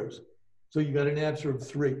 squares. So you got an answer of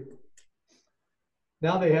 3.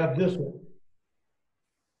 Now they have this one.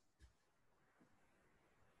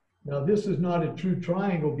 Now this is not a true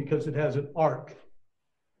triangle because it has an arc.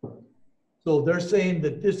 So they're saying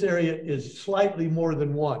that this area is slightly more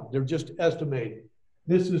than 1. They're just estimating.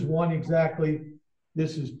 This is 1 exactly.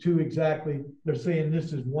 This is 2 exactly. They're saying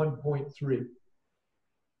this is 1.3.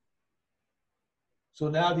 So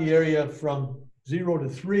now the area from 0 to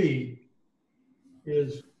 3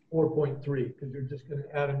 is 4.3 because you're just going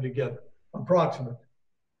to add them together, approximate.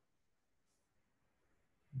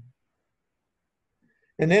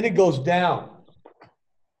 And then it goes down.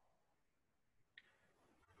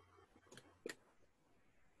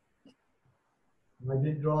 I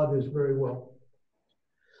didn't draw this very well.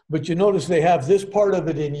 But you notice they have this part of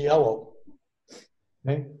it in yellow.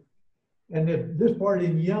 Okay? And if this part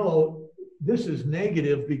in yellow, this is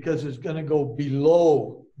negative because it's going to go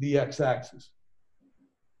below the x-axis.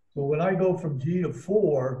 So when I go from G to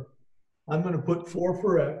 4, I'm going to put 4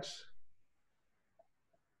 for x.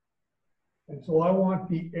 And so I want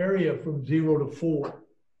the area from 0 to 4.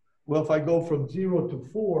 Well, if I go from 0 to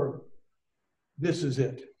 4, this is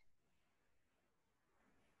it.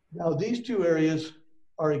 Now, these two areas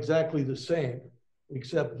are exactly the same,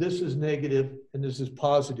 except this is negative and this is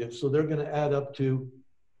positive. So they're going to add up to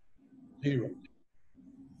 0.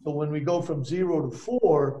 So when we go from 0 to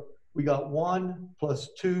 4, we got 1 plus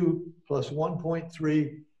 2 plus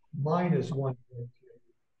 1.3 minus 1.3.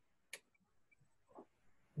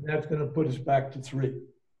 And that's going to put us back to 3.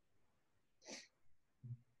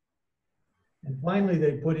 And finally,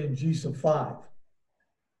 they put in G sub 5.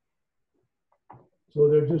 So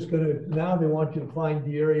they're just going to, now they want you to find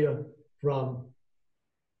the area from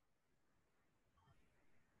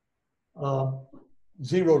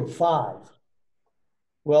 0 to 5.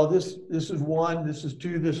 Well, this is 1, this is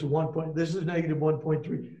 2, this is 1. This is negative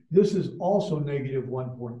 1.3. This is also negative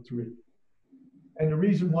 1.3. And the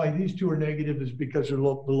reason why these two are negative is because they're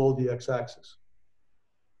below the x-axis.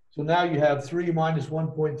 So now you have 3 minus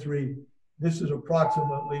 1.3. This is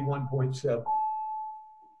approximately 1.7.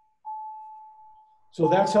 So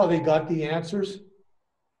that's how they got the answers.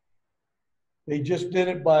 They just did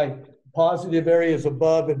it by positive areas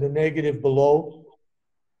above and the negative below.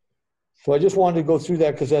 So I just wanted to go through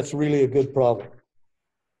that because that's really a good problem.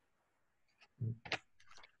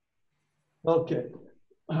 Okay.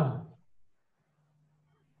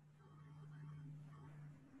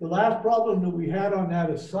 The last problem that we had on that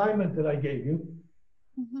assignment that I gave you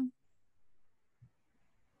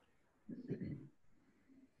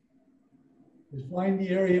is find the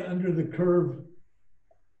area under the curve.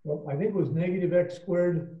 Well, I think it was negative x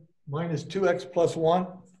squared minus 2x plus 1.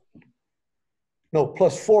 No,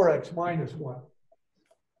 plus 4x minus 1.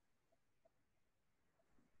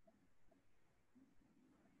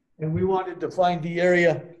 And we wanted to find the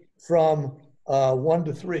area from 1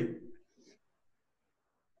 to 3.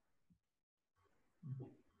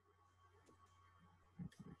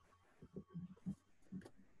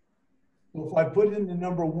 So if I put in the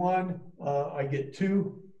number 1, I get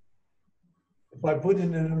 2. If I put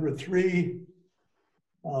in the number 3,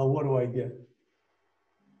 what do I get?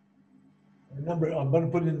 I'm going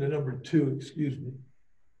to put in the number 2, excuse me.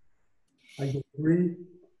 I get 3.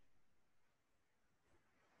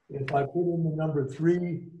 If I put in the number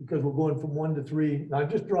 3, because we're going from 1 to 3, I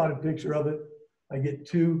just drawn a picture of it, I get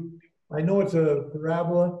 2. I know it's a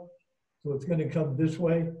parabola, so it's going to come this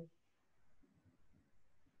way.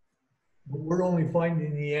 But we're only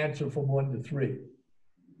finding the answer from 1 to 3.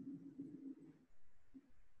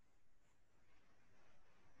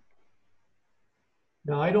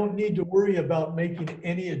 Now, I don't need to worry about making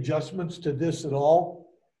any adjustments to this at all,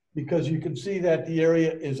 because you can see that the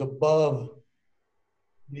area is above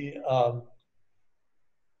the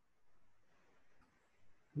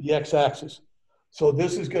x-axis. So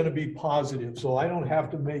this is going to be positive. So I don't have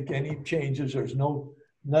to make any changes. There's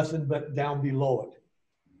nothing but down below it.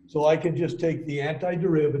 So I can just take the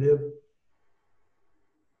antiderivative,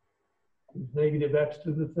 negative x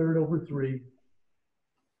to the third over 3,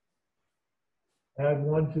 add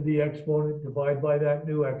 1 to the exponent, divide by that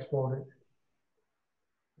new exponent,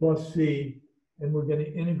 plus c, and we're going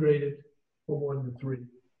to integrate it from 1 to 3.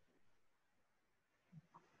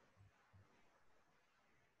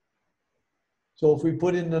 So if we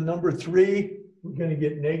put in the number 3, we're going to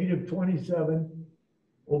get negative 27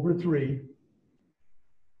 over 3.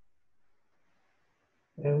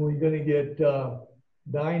 And we're going to get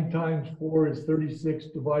 9 times 4 is 36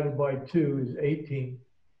 divided by 2 is 18.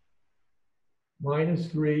 Minus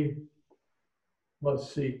 3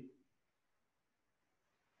 plus c.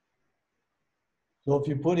 So if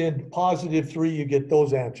you put in positive 3, you get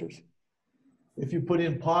those answers. If you put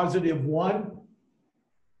in positive 1,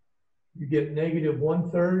 you get negative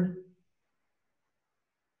 1/3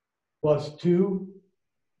 plus 2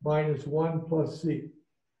 minus 1 plus c.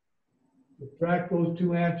 Subtract those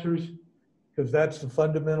two answers, because that's the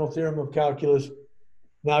fundamental theorem of calculus.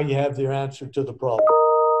 Now you have your answer to the problem.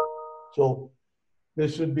 So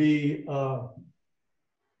this would be,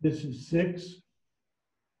 this is 6.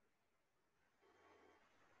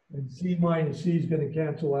 And c minus c is going to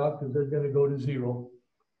cancel out because they're going to go to 0.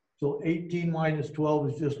 So 18 minus 12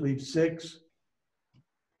 is just leave 6.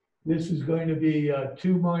 This is going to be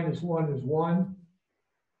 2 minus 1 is 1.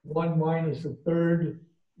 1 minus a third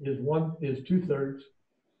is 2/3.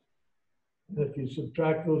 And if you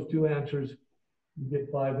subtract those two answers, you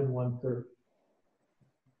get 5 1/3.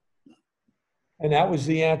 And that was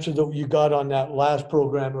the answer that you got on that last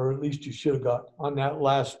program, or at least you should have got on that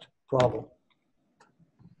last problem.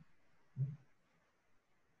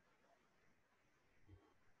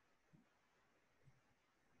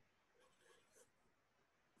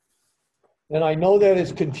 And I know that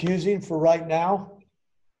it's confusing for right now,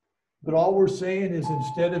 but all we're saying is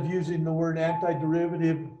instead of using the word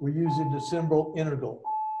antiderivative, we're using the symbol integral.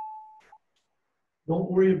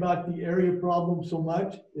 Don't worry about the area problem so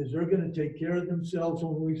much, as they're going to take care of themselves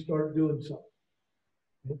when we start doing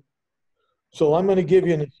something. So I'm going to give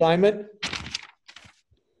you an assignment.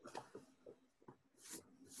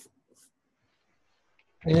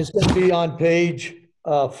 And it's going to be on page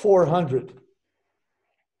 400.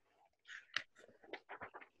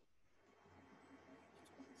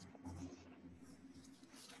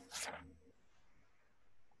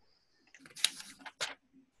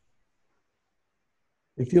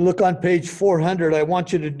 If you look on page 400, I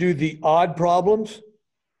want you to do the odd problems.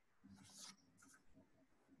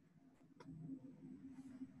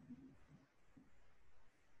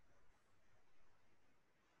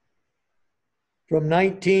 From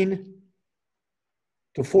 19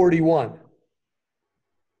 to 41.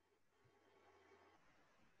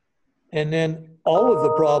 And then all of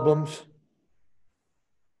the problems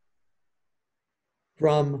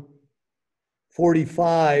from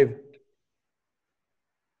 45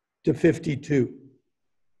 to 52.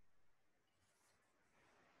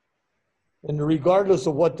 And regardless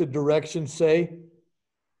of what the directions say,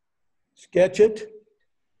 sketch it.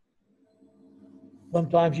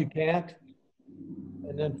 Sometimes you can't.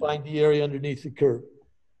 And then find the area underneath the curve.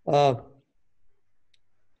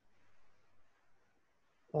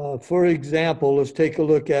 For example, let's take a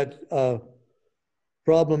look at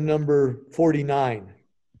problem number 49.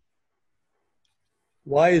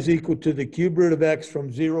 Y is equal to the cube root of x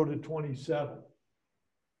from 0 to 27.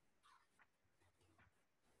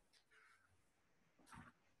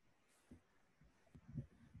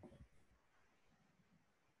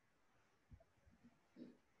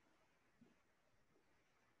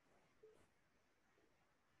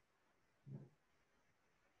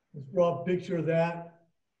 Let's draw a picture of that.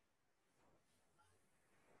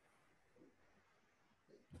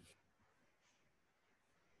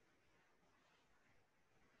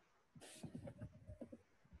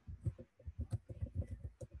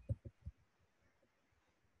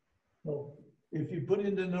 So if you put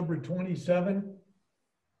in the number 27,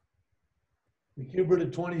 the cube root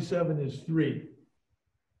of 27 is 3.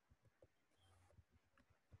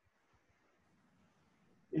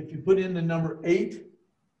 If you put in the number 8,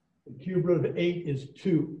 the cube root of 8 is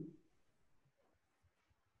 2.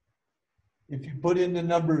 If you put in the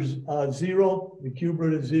numbers 0, the cube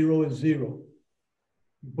root of 0 is 0.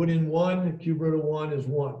 You put in 1, the cube root of 1 is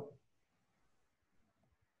 1.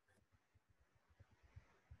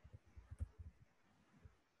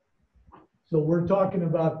 So we're talking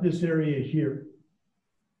about this area here.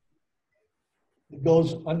 It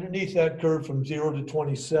goes underneath that curve from 0 to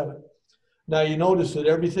 27. Now you notice that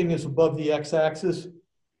everything is above the x-axis,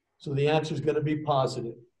 so the answer is going to be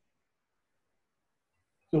positive.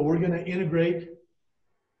 So we're going to integrate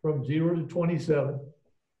from 0 to 27.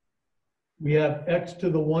 We have x to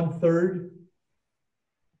the 1/3.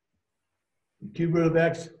 The cube root of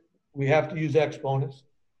x, we have to use exponents.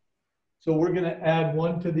 So we're going to add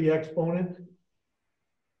 1 to the exponent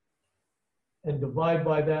and divide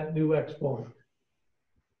by that new exponent.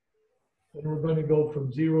 And we're going to go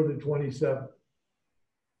from 0 to 27.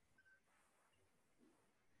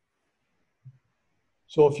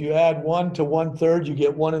 So if you add 1 to 1/3, you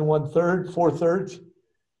get 1 1/3, 4/3.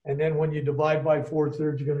 And then when you divide by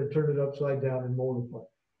 4/3, you're going to turn it upside down and multiply.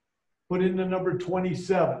 Put in the number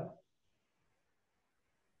 27.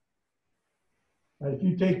 Now, if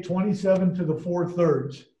you take 27 to the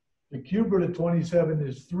 4/3, the cube root of 27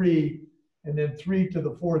 is 3, and then 3 to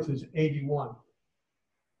the 4th is 81.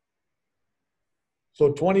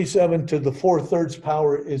 So 27 to the 4/3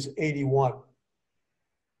 power is 81.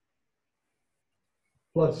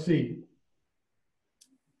 Plus C.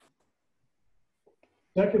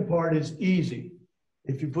 Second part is easy.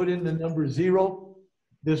 If you put in the number 0,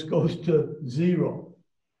 this goes to 0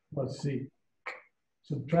 plus C.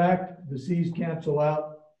 Subtract, the C's cancel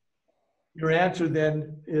out. Your answer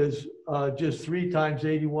then is just 3 times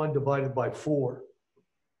 81 divided by 4.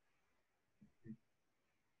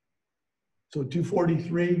 So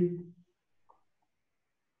 243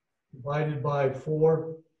 divided by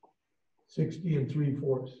 4 60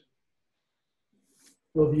 3/4.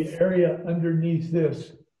 So the area underneath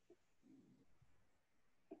this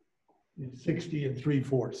is 60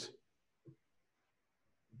 3/4.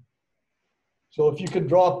 So if you can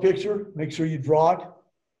draw a picture, make sure you draw it.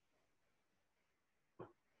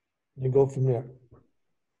 And go from there.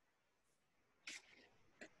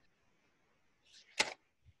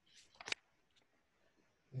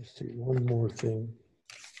 Let's see, one more thing,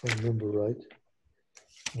 if I remember right.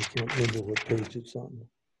 I can't remember what page it's on.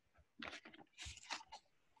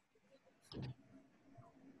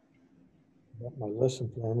 Got my lesson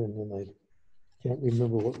plan and then I can't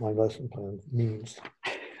remember what my lesson plan means.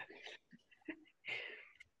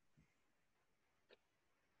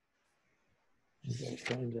 I gotta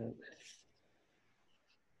find that.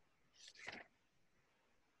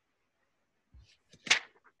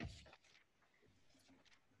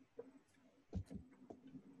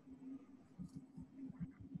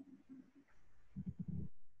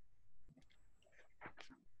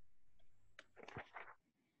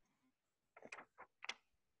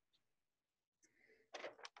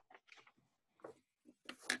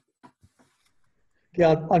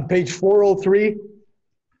 Yeah, on page 403.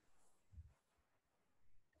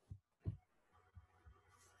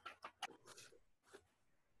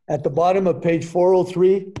 At the bottom of page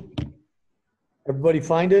 403, everybody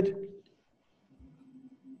find it?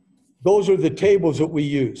 Those are the tables that we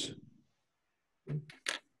use.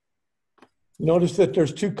 Notice that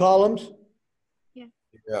there's 2 columns.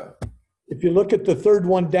 Yeah. If you look at the third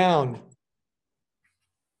one down,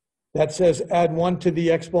 that says add 1 to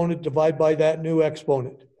the exponent, divide by that new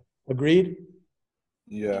exponent. Agreed?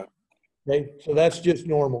 Yeah. Okay, so that's just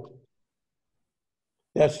normal.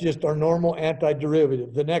 That's just our normal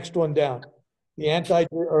antiderivative. The next one down, the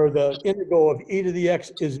integral of e to the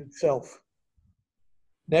x is itself.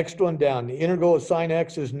 Next one down, the integral of sine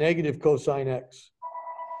x is negative cosine x.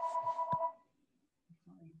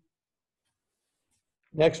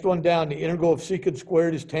 Next one down, the integral of secant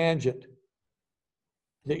squared is tangent.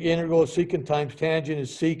 The integral of secant times tangent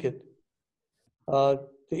is secant. The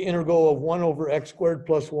integral of 1 over x squared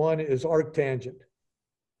plus 1 is arctangent.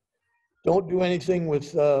 Don't do anything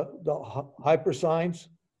with the hypersines.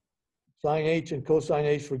 Sine h and cosine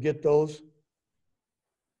h, forget those.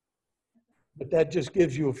 But that just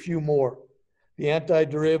gives you a few more. The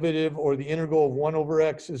antiderivative or the integral of 1 over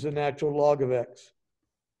x is a natural log of x.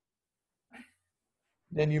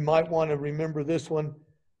 Then you might want to remember this one.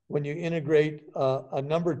 When you integrate a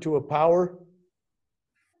number to a power,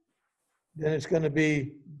 then it's going to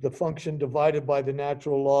be the function divided by the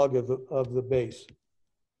natural log of the base.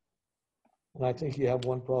 And I think you have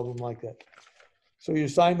one problem like that. So your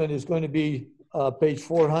assignment is going to be page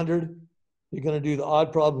 400. You're going to do the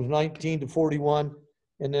odd problems 19 to 41,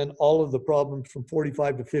 and then all of the problems from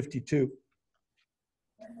 45 to 52.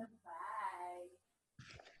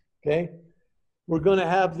 Okay? We're going to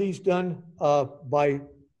have these done by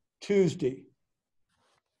Tuesday.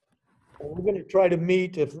 And we're going to try to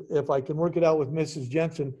meet, if I can work it out with Mrs.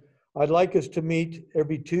 Jensen, I'd like us to meet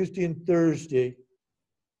every Tuesday and Thursday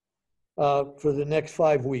for the next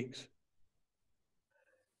 5 weeks.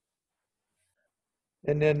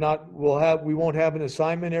 And then we won't have an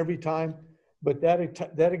assignment every time, but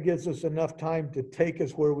that gives us enough time to take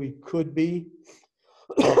us where we could be,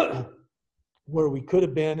 where we could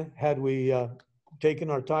have been had we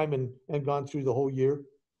taken our time and gone through the whole year.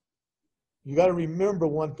 You got to remember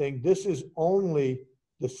one thing, this is only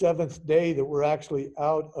the 7th day that we're actually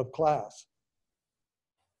out of class.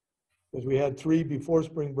 Because we had 3 before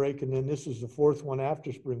spring break, and then this is the 4th one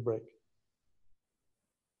after spring break.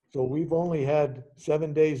 So we've only had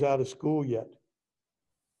 7 days out of school yet.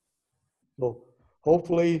 So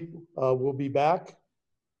hopefully we'll be back.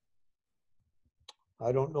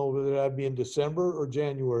 I don't know whether that'd be in December or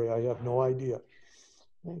January. I have no idea.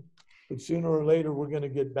 Okay. But sooner or later, we're going to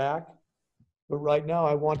get back. But right now,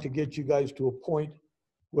 I want to get you guys to a point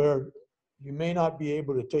where you may not be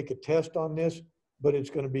able to take a test on this, but it's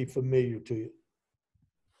going to be familiar to you.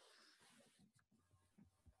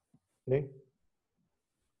 Okay?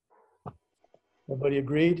 Everybody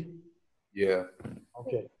agreed? Yeah.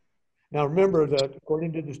 Okay. Now remember that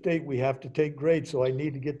according to the state, we have to take grades, so I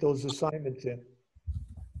need to get those assignments in.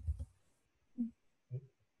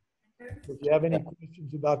 If you have any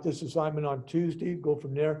questions about this assignment on Tuesday, go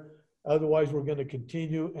from there. Otherwise, we're going to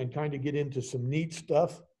continue and kind of get into some neat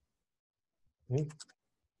stuff. Okay.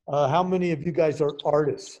 How many of you guys are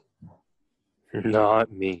artists?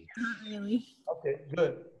 Not me. Not really. Okay,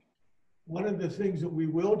 good. One of the things that we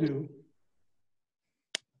will do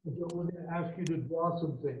is that we're going to ask you to draw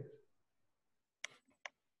some things.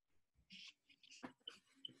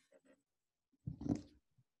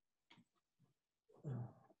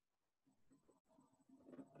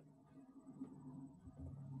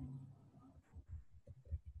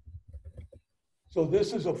 So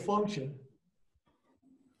this is a function.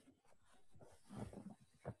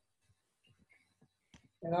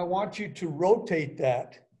 And I want you to rotate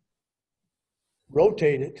it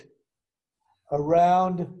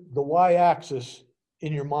around the y-axis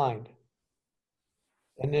in your mind,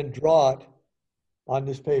 and then draw it on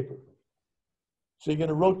this paper. So you're going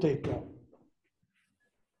to rotate that.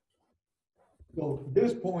 So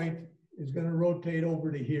this point is going to rotate over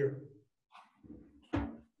to here.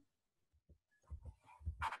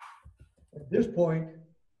 At this point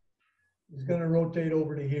is going to rotate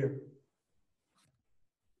over to here.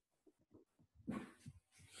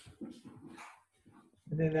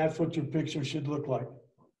 And then that's what your picture should look like.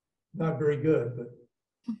 Not very good, but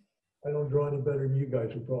I don't draw any better than you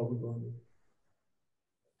guys are probably going to.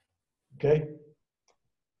 Okay.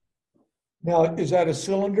 Now, is that a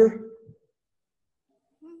cylinder?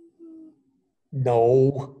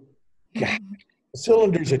 No. God. A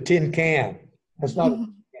cylinder is a tin can. That's not a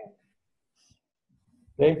tin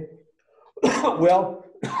can. Okay. Well,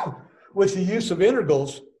 with the use of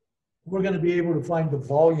integrals, we're going to be able to find the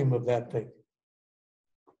volume of that thing.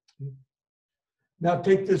 Now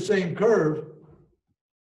take this same curve,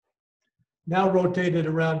 now rotate it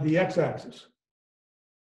around the x-axis.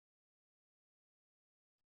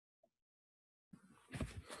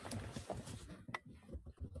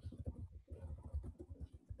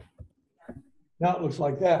 Now it looks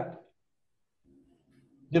like that.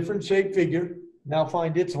 Different shape figure, now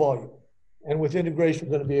find its volume. And with integration,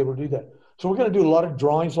 we're going to be able to do that. So we're going to do a lot of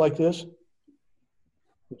drawings like this,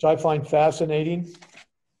 which I find fascinating,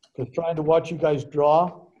 because trying to watch you guys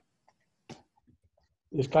draw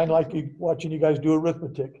is kind of like watching you guys do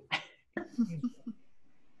arithmetic.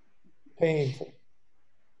 Painful.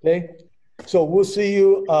 Okay? So we'll see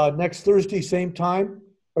you next Thursday, same time,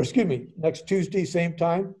 or excuse me, next Tuesday, same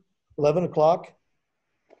time, 11 o'clock.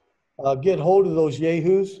 Get hold of those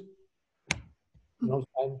yahoos. You know,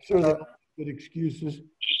 I'm sure they'll have good excuses.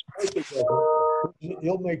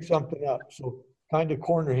 He'll make something up. So kind of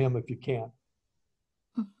corner him if you can.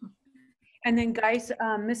 And then guys,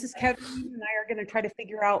 Mrs. Kevin and I are going to try to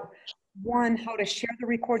figure out, one, how to share the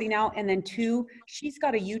recording out, and then two, she's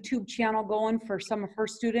got a YouTube channel going for some of her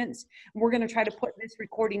students. We're going to try to put this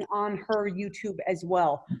recording on her YouTube as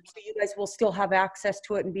well. So you guys will still have access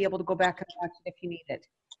to it and be able to go back and watch it if you need it.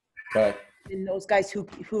 Okay. And those guys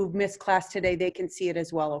who missed class today, they can see it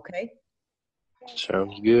as well, okay?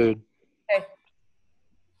 Sounds good. Okay.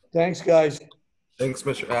 Thanks, guys. Thanks,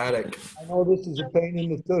 Mr. Haddock. I know this is a pain in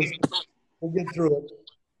the tush. We'll get through it.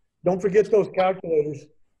 Don't forget those calculators.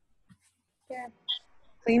 Yeah.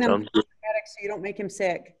 Clean him Sounds good. so you don't make him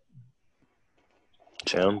sick.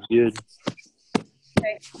 Sounds good.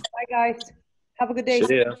 Okay. Bye, guys. Have a good day.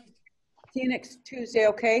 See ya. See you next Tuesday,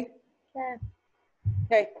 okay? Yeah.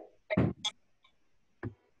 Okay.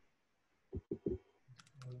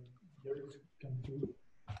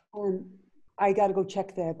 I got to go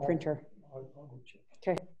check the printer.